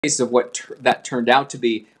Cases of what that turned out to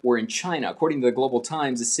be were in China. According to the Global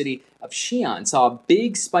Times, the city of Xi'an saw a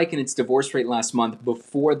big spike in its divorce rate last month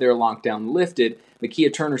before their lockdown lifted.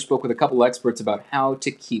 Makia Turner spoke with a couple experts about how to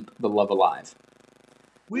keep the love alive.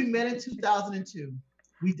 We met in 2002.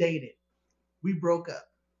 We dated. We broke up.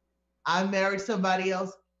 I married somebody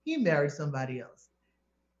else. He married somebody else.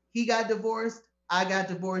 He got divorced. I got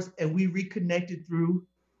divorced, and we reconnected through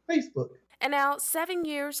Facebook. And now, 7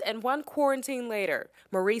 years and one quarantine later,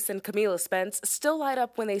 Maurice and Camila Spence still light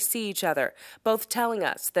up when they see each other, both telling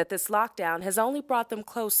us that this lockdown has only brought them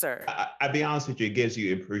closer. I'll be honest with you, it gives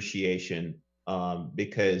you appreciation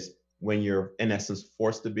because when you're, in essence,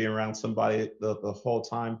 forced to be around somebody the whole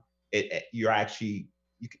time, you actually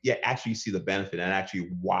see the benefit and actually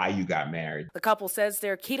why you got married. The couple says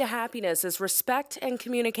their key to happiness is respect and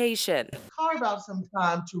communication. Carve out some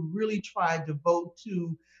time to really try and devote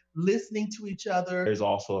to listening to each other. There's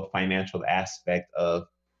also a financial aspect of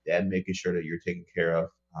that, making sure that you're taking care of,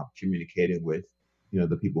 communicating with,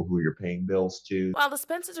 the people who you're paying bills to. While the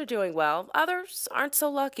Spences are doing well, others aren't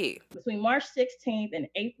so lucky. Between March 16th and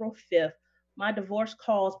April 5th, my divorce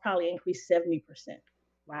calls probably increased 70%.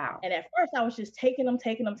 Wow. And at first I was just taking them.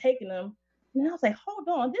 And I was like, hold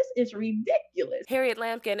on, this is ridiculous. Harriet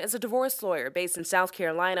Lampkin is a divorce lawyer based in South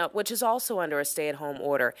Carolina, which is also under a stay-at-home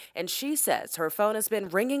order. And she says her phone has been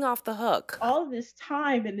ringing off the hook. All this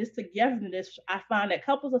time and this togetherness, I find that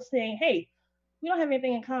couples are saying, hey, we don't have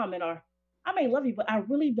anything in common, or I may love you, but I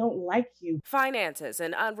really don't like you. Finances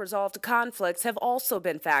and unresolved conflicts have also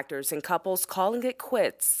been factors in couples calling it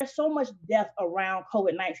quits. There's so much death around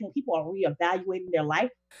COVID-19. People are reevaluating their life.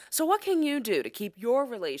 So what can you do to keep your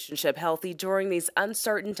relationship healthy during these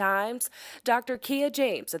uncertain times? Dr. Kia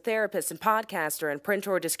James, a therapist and podcaster in Prince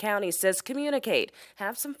George's County, says communicate,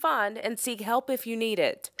 have some fun, and seek help if you need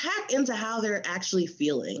it. Hack into how they're actually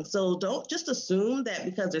feeling. So don't just assume that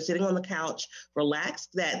because they're sitting on the couch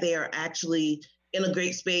relaxed that they are actually in a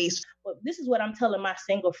great space. But this is what I'm telling my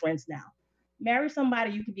single friends now. Marry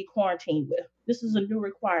somebody you can be quarantined with. This is a new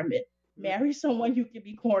requirement. Marry someone you can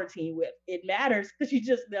be quarantined with. It matters because you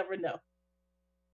just never know.